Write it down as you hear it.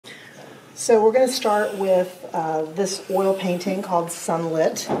So we're going to start with this oil painting called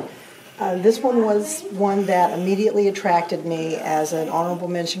Sunlit. This one was one that immediately attracted me as an honorable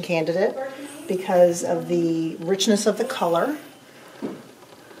mention candidate because of the richness of the color,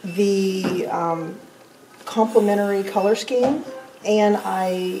 the complementary color scheme, and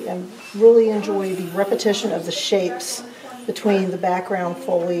I really enjoy the repetition of the shapes between the background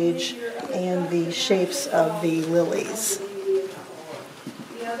foliage and the shapes of the lilies.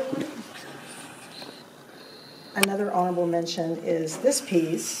 Another honorable mention is this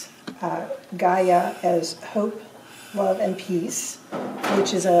piece, Gaia as Hope, Love, and Peace,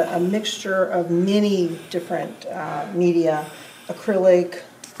 which is a mixture of many different media: acrylic,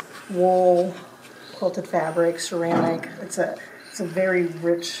 wool, quilted fabric, ceramic. It's a very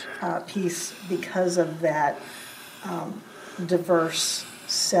rich piece because of that diverse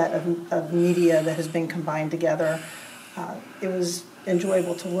set of media that has been combined together. It was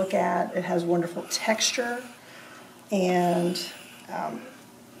enjoyable to look at. It has wonderful texture, and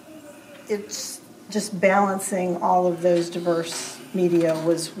it's just balancing all of those diverse media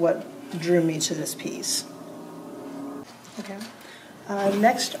was what drew me to this piece. Okay.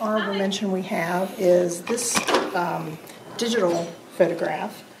 Next honorable mention we have is this digital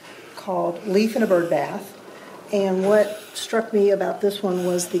photograph called Leaf in a Bird Bath. And what struck me about this one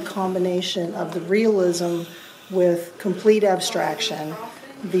was the combination of the realism with complete abstraction,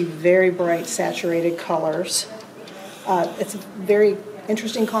 the very bright saturated colors. It's a very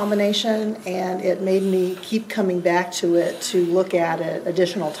interesting combination, and it made me keep coming back to it to look at it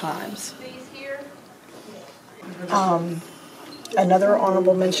additional times. Another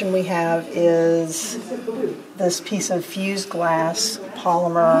honorable mention we have is this piece of fused glass,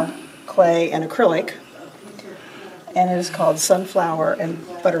 polymer, clay, and acrylic, and it is called Sunflower and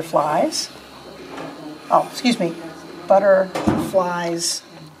Butterflies. Oh, excuse me, Butterflies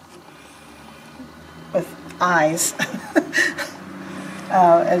with eyes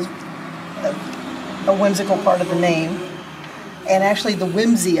as a whimsical part of the name. And actually the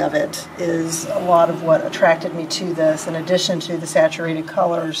whimsy of it is a lot of what attracted me to this, in addition to the saturated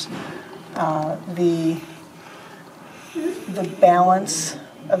colors, the balance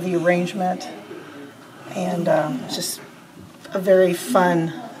of the arrangement, and just a very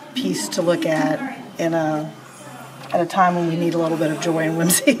fun piece to look at at a time when we need a little bit of joy and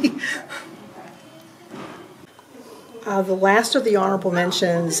whimsy. The last of the honorable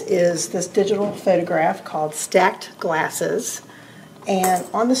mentions is this digital photograph called Stacked Glasses. And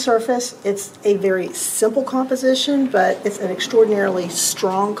on the surface, it's a very simple composition, but it's an extraordinarily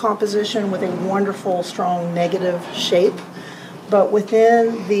strong composition with a wonderful, strong negative shape. But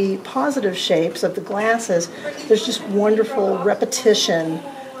within the positive shapes of the glasses, there's just wonderful repetition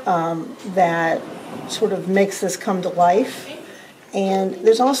that sort of makes this come to life. And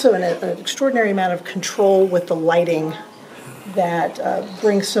there's also an extraordinary amount of control with the lighting that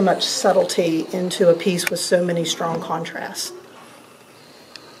brings so much subtlety into a piece with so many strong contrasts.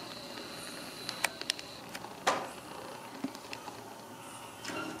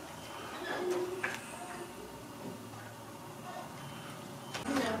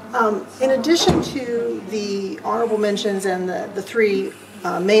 In addition to the honorable mentions and the three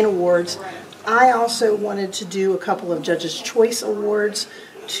main awards, I also wanted to do a couple of Judges' Choice Awards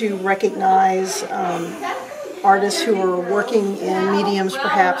to recognize artists who are working in mediums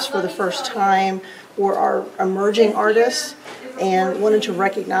perhaps for the first time or are emerging artists, and wanted to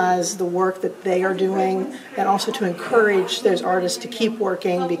recognize the work that they are doing and also to encourage those artists to keep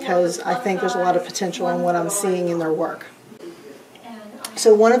working, because I think there's a lot of potential in what I'm seeing in their work.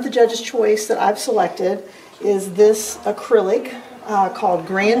 So one of the Judges' Choice that I've selected is this acrylic called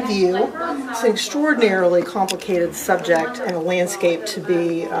Grand View. It's an extraordinarily complicated subject and a landscape to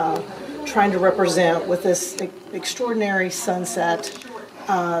be trying to represent, with this extraordinary sunset,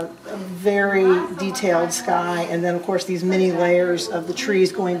 a very detailed sky, and then of course these many layers of the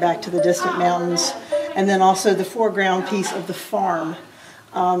trees going back to the distant mountains, and then also the foreground piece of the farm.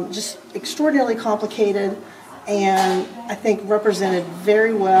 Just extraordinarily complicated, and I think represented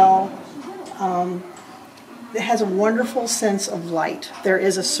very well. It has a wonderful sense of light. There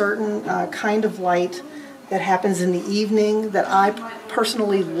is a certain kind of light that happens in the evening that I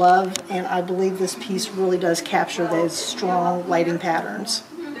personally love, and I believe this piece really does capture those strong lighting patterns.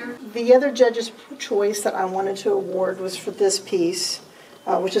 The other Judges' Choice that I wanted to award was for this piece,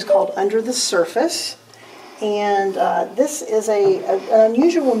 which is called Under the Surface. And this is an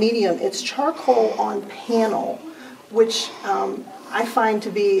unusual medium. It's charcoal on panel, which I find to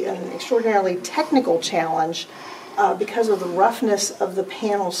be an extraordinarily technical challenge because of the roughness of the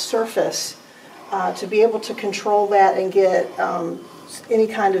panel surface. To be able to control that and get any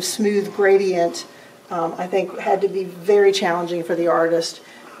kind of smooth gradient, I think had to be very challenging for the artist,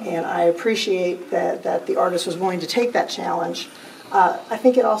 and I appreciate that the artist was willing to take that challenge. I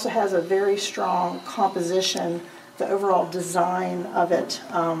think it also has a very strong composition, the overall design of it,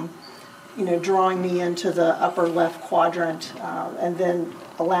 drawing me into the upper left quadrant, and then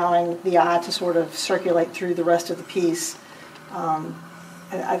allowing the eye to sort of circulate through the rest of the piece.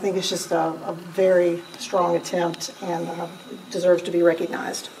 And I think it's just a very strong attempt and deserves to be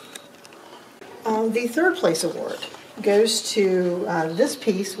recognized. The third place award goes to this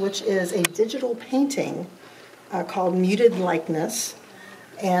piece, which is a digital painting called Muted Likeness.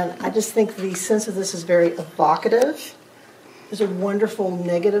 And I just think the sense of this is very evocative. There's a wonderful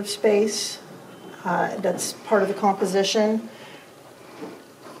negative space that's part of the composition.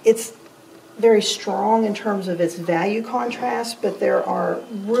 It's very strong in terms of its value contrast, but there are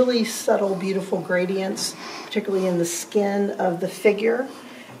really subtle, beautiful gradients, particularly in the skin of the figure.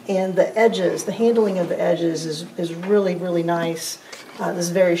 And the edges, the handling of the edges is really, really nice. This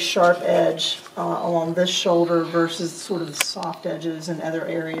very sharp edge along this shoulder versus sort of the soft edges in other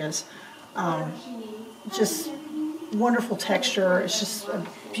areas. Just wonderful texture. It's just a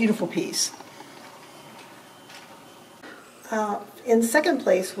beautiful piece. In second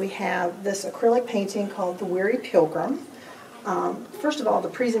place, we have this acrylic painting called The Weary Pilgrim. First of all, the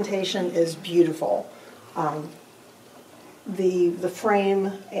presentation is beautiful. The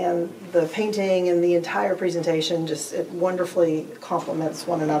frame and the painting and the entire presentation it wonderfully complements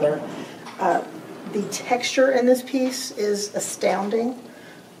one another. The texture in this piece is astounding.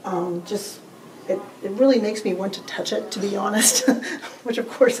 It really makes me want to touch it, to be honest, which of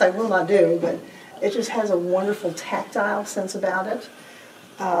course I will not do, but it just has a wonderful tactile sense about it.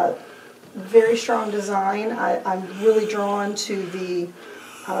 Very strong design. I'm really drawn to the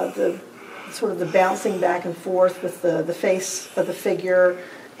sort of the bouncing back and forth with the face of the figure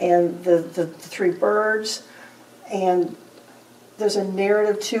and the three birds. And there's a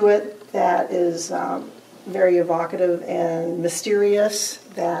narrative to it that is very evocative and mysterious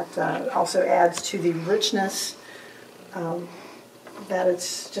that also adds to the richness that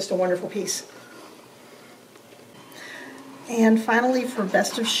it's just a wonderful piece. And finally, for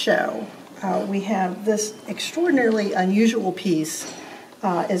Best of Show, we have this extraordinarily unusual piece.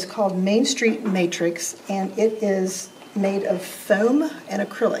 It's called Main Street Matrix, and it is made of foam and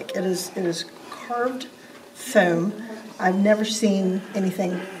acrylic. It is carved foam. I've never seen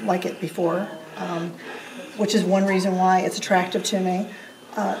anything like it before, which is one reason why it's attractive to me.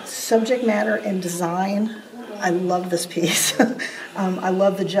 Subject matter and design, I love this piece. I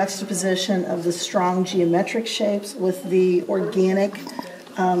love the juxtaposition of the strong geometric shapes with the organic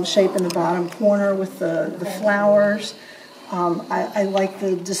shape in the bottom corner with the flowers. I like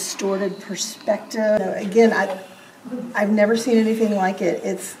the distorted perspective. Again, I've never seen anything like it.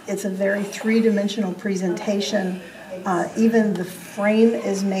 It's a very three-dimensional presentation. Even the frame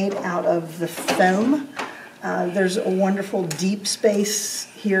is made out of the foam. There's a wonderful deep space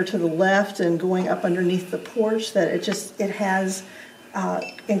here to the left and going up underneath the porch that it has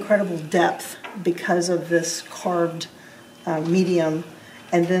incredible depth because of this carved medium.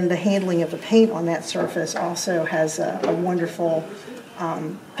 And then the handling of the paint on that surface also has a wonderful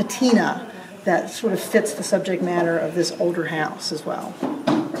patina that sort of fits the subject matter of this older house as well.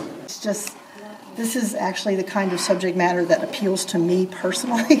 This is actually the kind of subject matter that appeals to me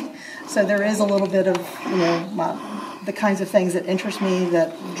personally. So there is a little bit of, the kinds of things that interest me,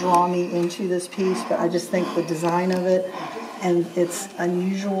 that draw me into this piece, but I just think the design of it and its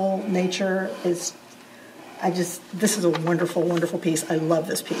unusual nature this is a wonderful, wonderful piece. I love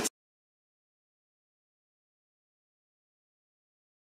this piece.